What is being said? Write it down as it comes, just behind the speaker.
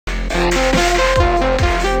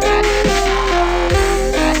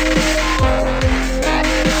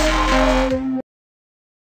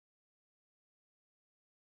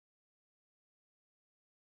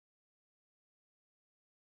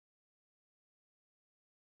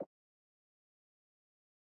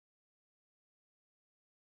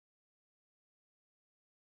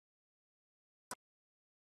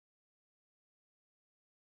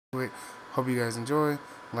Hope you guys enjoy.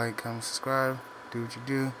 Like, comment, subscribe. Do what you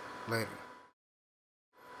do. Later.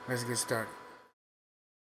 Let's get started.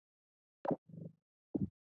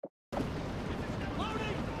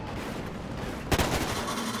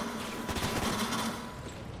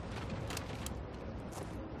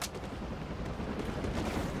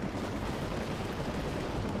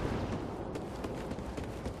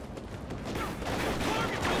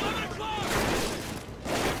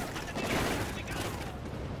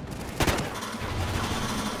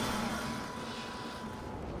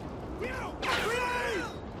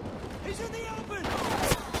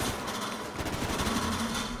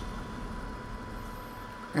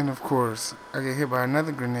 And of course, I get hit by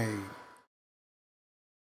another grenade.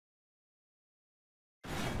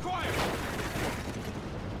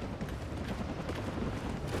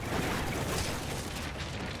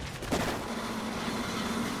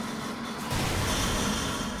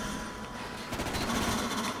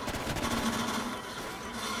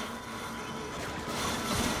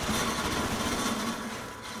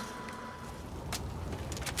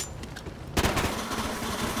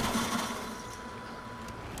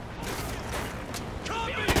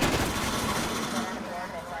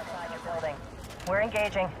 We're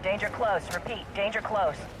engaging. Danger close. Repeat, danger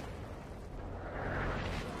close.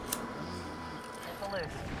 Missile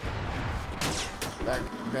loose.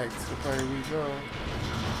 Back to the party we go.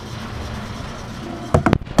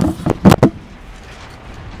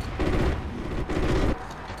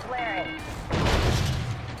 Flaring.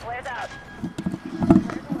 Flares out.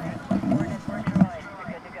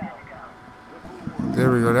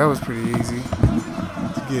 There we go. That was pretty easy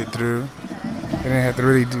to get through. I didn't have to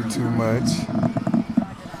really do too much.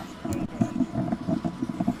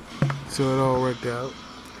 So it all worked out.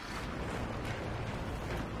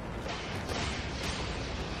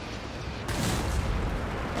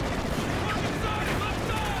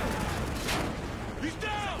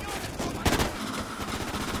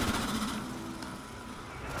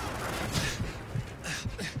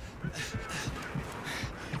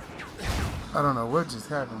 I don't know what just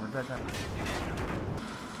happened with that guy.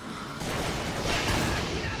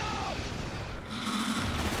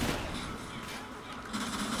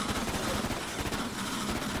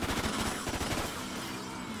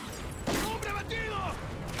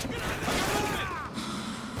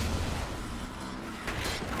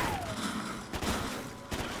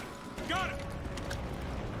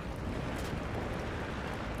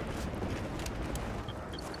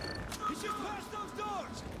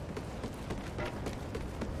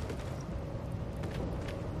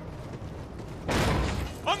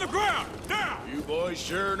 On the ground! Now! You boys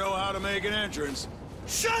sure know how to make an entrance.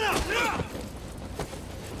 Shut up!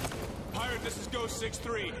 Pirate, this is Ghost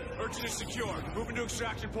 6-3. Urchin is secure. Moving to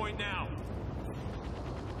extraction point now.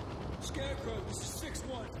 Scarecrow, this is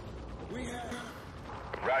 6-1. We have...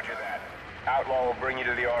 Roger that. Outlaw will bring you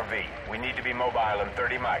to the RV. We need to be mobile in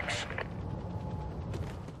 30 mics.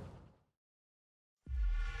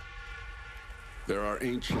 There are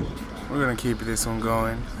ancient... We're gonna keep this one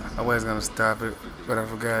going. I was gonna stop it, but I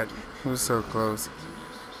forgot. It was so close.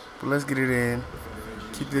 But let's get it in.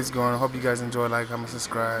 Keep this going. I hope you guys enjoy. Like, comment,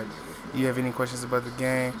 subscribe. If you have any questions about the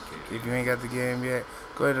game, if you ain't got the game yet,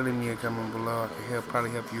 go ahead and leave me a comment below. I can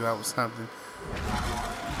probably help you out with something.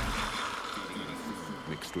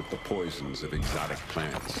 Mixed with the poisons of exotic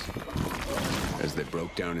plants. As they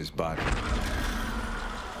broke down his body,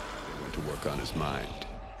 they went to work on his mind.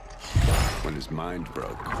 When his mind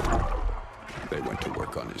broke, they went to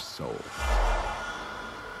work on his soul.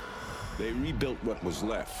 They rebuilt what was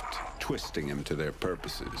left, twisting him to their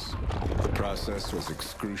purposes. The process was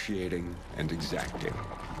excruciating and exacting.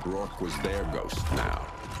 Rourke was their ghost now.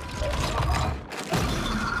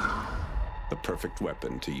 The perfect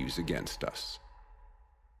weapon to use against us.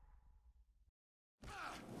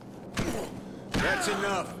 That's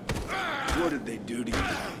enough. What did they do to you?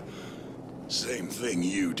 Same thing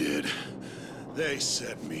you did. They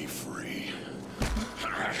set me free.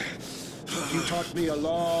 You taught me a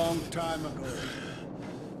long time ago.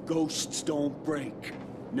 Ghosts don't break.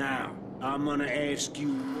 Now, I'm gonna ask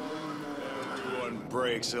you Everyone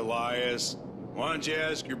breaks, Elias. Why don't you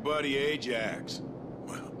ask your buddy Ajax?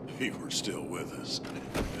 Well, he were still with us.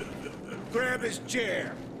 grab his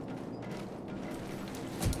chair.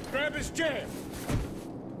 Grab his jam!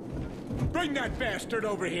 Bring that bastard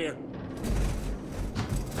over here!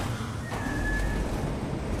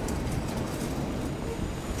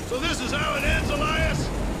 So this is how it ends, Elias?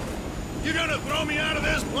 You gonna throw me out of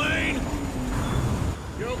this plane?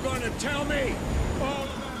 You're gonna tell me all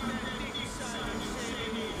about that leaky side of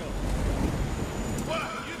San Diego. What?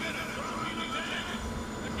 You gonna throw me, Lieutenant?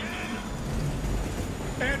 Again?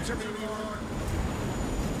 Answer me, Lord.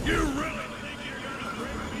 You really think you're gonna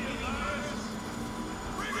break me, Elias?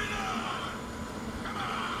 Bring it on! Come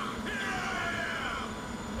on! Here I am!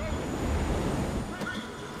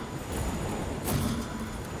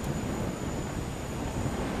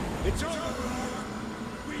 It's over.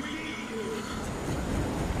 We beat you.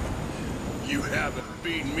 You haven't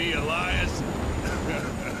beaten me, Elias.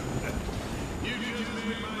 You just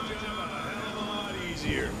made my job a hell of a lot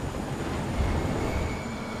easier.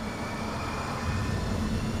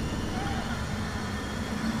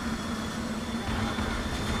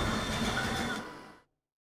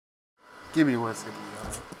 Give me 1 second,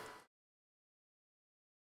 y'all.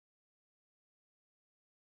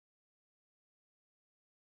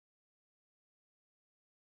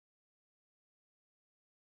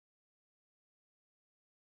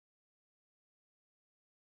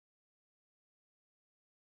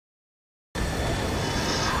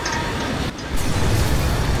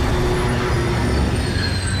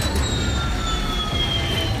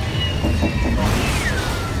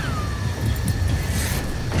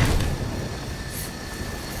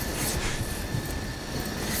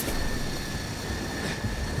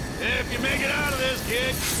 If you make it out of this,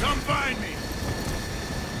 kid, come find me.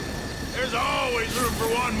 There's always room for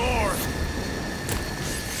one more.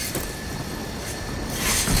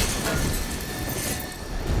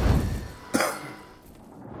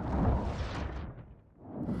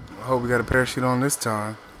 I hope we got a parachute on this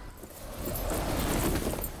time.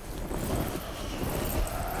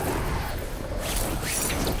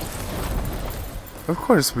 Of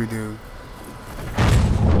course we do.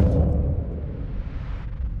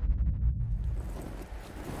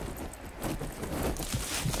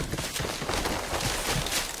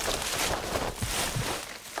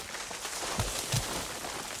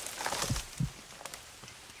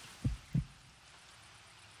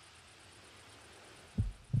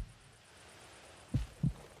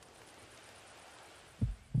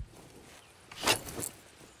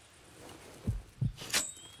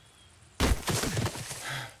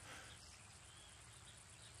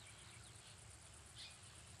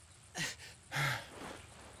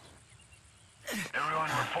 Everyone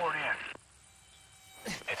report in.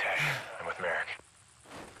 It's Ash. I'm with Merrick.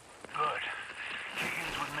 Good.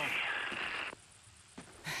 Higgins with me.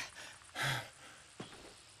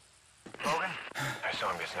 Logan? I saw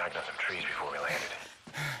him get snagged on some trees before we landed.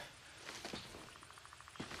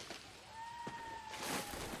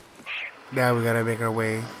 Now we gotta make our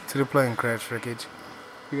way to the plane crash wreckage.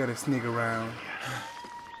 We gotta sneak around.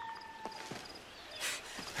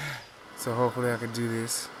 So hopefully I can do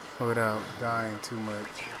this without dying too much.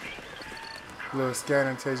 A little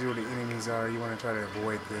scanner tells you where the enemies are. You want to try to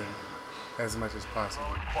avoid them as much as possible.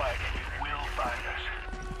 Quiet. It will find us.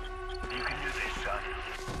 You can do this, son.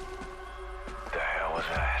 The hell was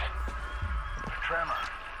that? Tremor.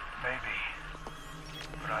 Maybe.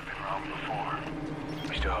 But I've been wrong before.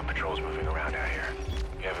 We still have patrols moving around out here.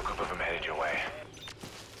 You have a group of them headed your way.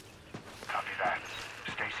 Copy that.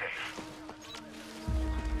 Stay safe.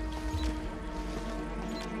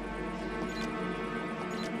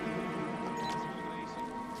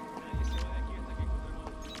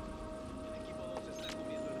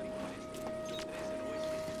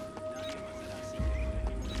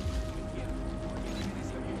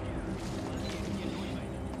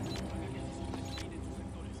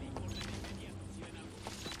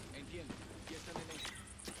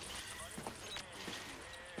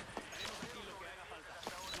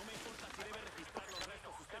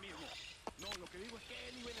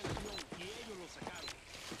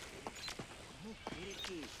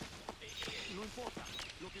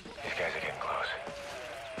 These guys are getting close.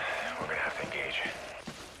 We're gonna have to engage.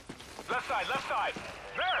 Left side, left side!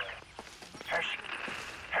 Merrick! Hesh!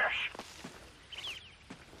 Hesh!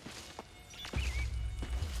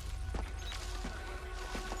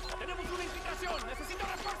 ¡Tenemos una infiltración! ¡Necesito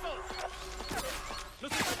refuerzos!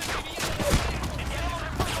 ¡Nos están describiendo! ¡Enviaremos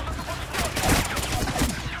refuerzos a su posición!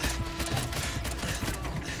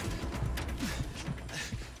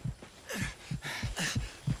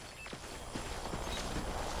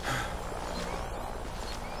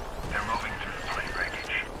 They're moving through the plane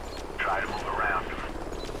wreckage. Try to move around.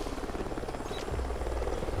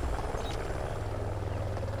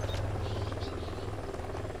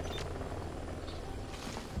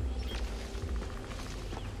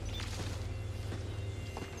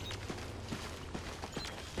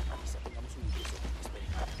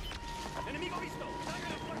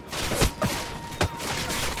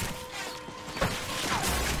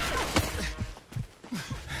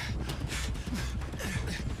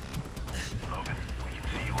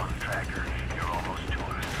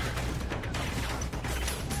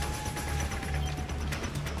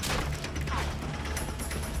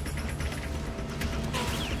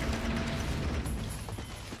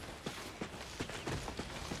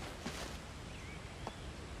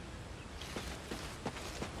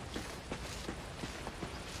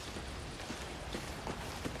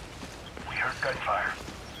 heard gunfire.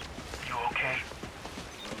 You okay?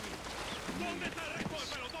 ¿Dónde está el resto del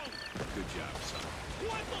pelotón? Good job, son.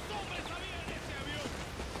 ¿Cuántos hombres había en ese avión?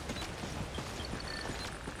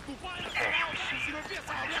 Tu padre se Hey, va a we ahogar see si you. no empiezas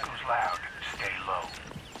a When this hablar. goes loud, stay low.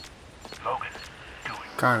 Logan, do it.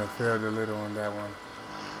 Kind of failed a little on that one.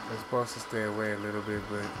 I was supposed to stay away a little bit,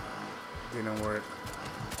 but didn't work.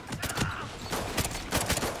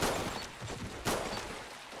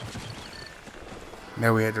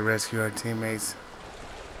 Now we had to rescue our teammates.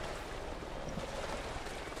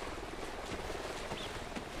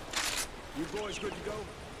 You boys good to go?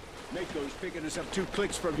 Mako's picking us up 2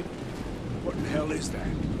 clicks from you. What in the hell is that?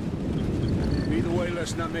 Either way,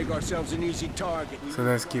 let's not make ourselves an easy target. So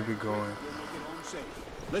let's keep it going. We'll make it home safe.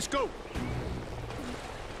 Let's go!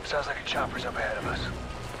 Sounds like a chopper's up ahead of us.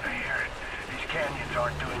 I hear it. These canyons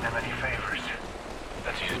aren't doing them any favors.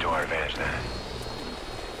 Let's use it to our advantage then.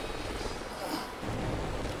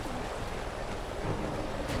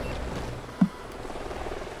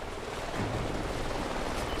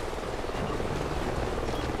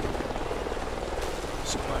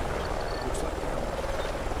 Supply car. Looks like they're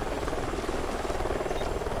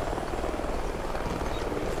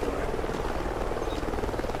wait for it.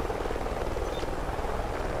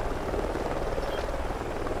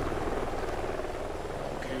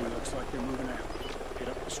 Okay, looks like they're moving out. Get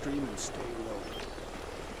up the stream and stay low.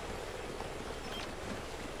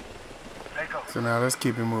 Mako, So now let's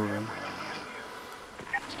keep it moving.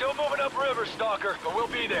 still moving upriver, Stalker, but we'll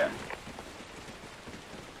be there.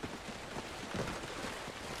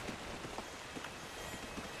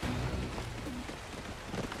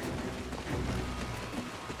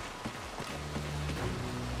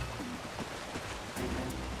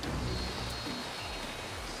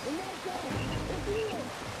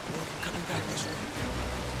 Coming back this way.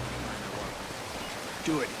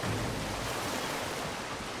 Do it.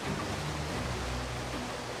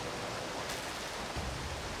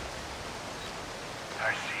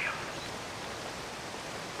 I see him.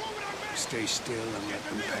 Stay still and let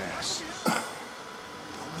them pass.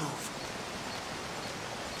 Don't move.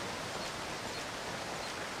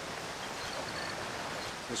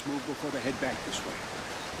 Let's move before they head back this way.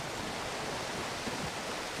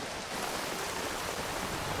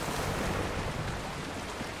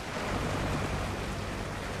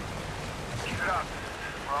 Keep it up.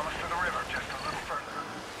 We're almost to the river, just a little further.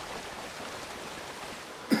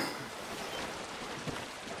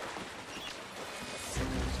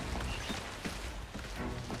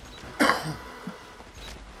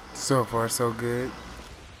 So far, so good.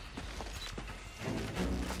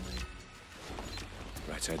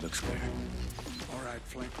 Right side looks clear. All right,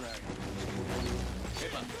 flank right.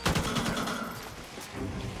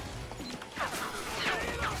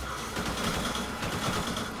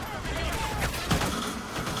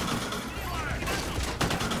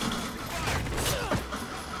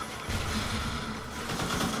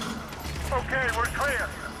 Okay, we're clear.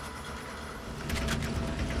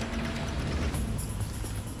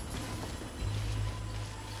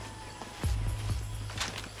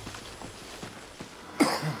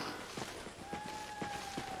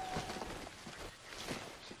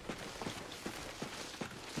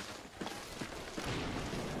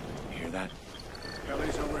 You hear that?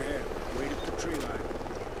 Heli's overhead. Wait at the tree line.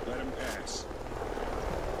 Let him pass.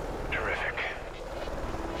 Terrific.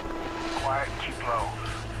 Quiet and keep low.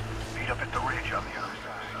 Meet up at the ridge on the other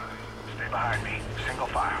side. Stay behind me. Single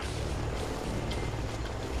file.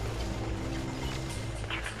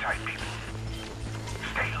 Keep it tight, people.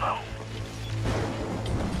 Stay low.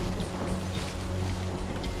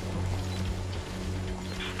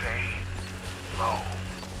 Stay low.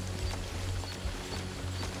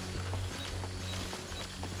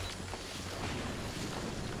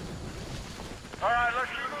 All right, let's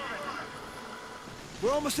keep moving.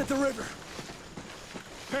 We're almost at the river.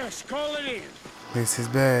 Pass, call it in. This is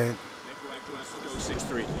bad. Go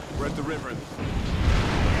 6-3. We're at the river.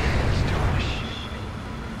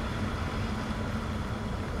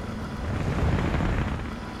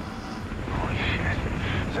 Holy shit.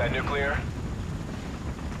 Is that nuclear?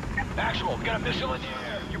 Actual, we got a missile in the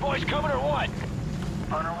air. You boys coming or what?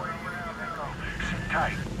 On our way now, Nico. Sit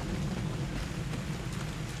tight.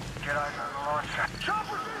 Get eyes on the launch side.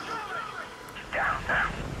 Chopper, get down now.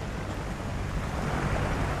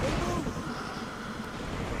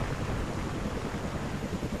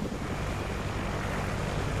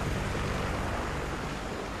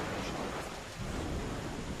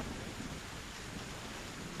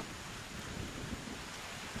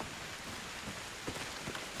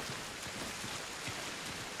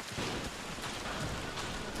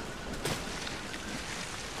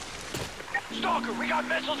 Walker, we got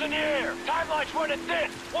missiles in the air. Timeline's running thin.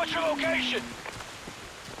 What's your location?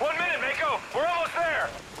 1 minute, Mako. We're almost there.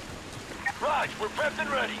 Raj, we're prepped and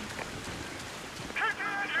ready. Keep the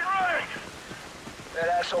engine running. That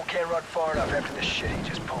asshole can't run far enough after the shit he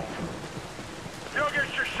just pulled. You'll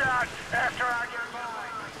get your shot after I get mine.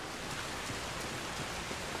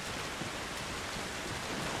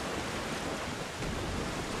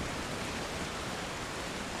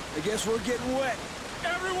 I guess we're getting wet.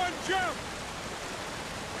 Everyone jump!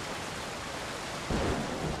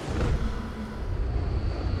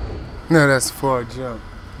 No, that's far jump,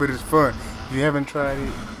 but it's fun. If you haven't tried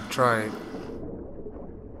it, try it.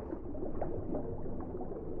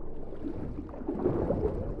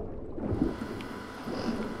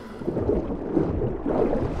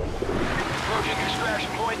 Approaching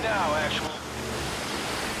extraction point now, actual.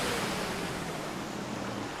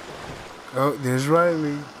 Oh, there's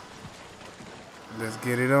Riley. Let's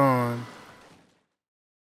get it on.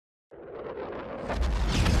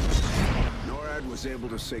 NORAD was able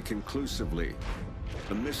to say conclusively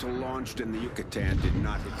the missile launched in the Yucatan did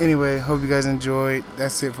not hit. Anyway, hope you guys enjoyed.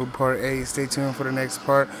 That's it for part 8. Stay tuned for the next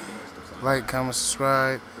part. Like, comment,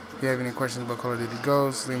 subscribe. If you have any questions about Call of Duty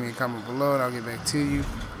Ghosts, leave me a comment below and I'll get back to you.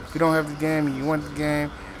 If you don't have the game and you want the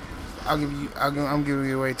game, I'm giving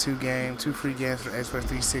you away 2 free games for the Xbox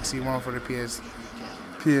 360, 1 for the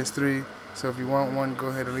PS3. So if you want one, go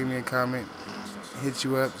ahead and leave me a comment. Hit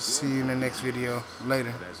you up. See you in the next video.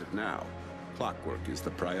 Later. As of now, clockwork is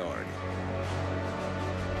the priority.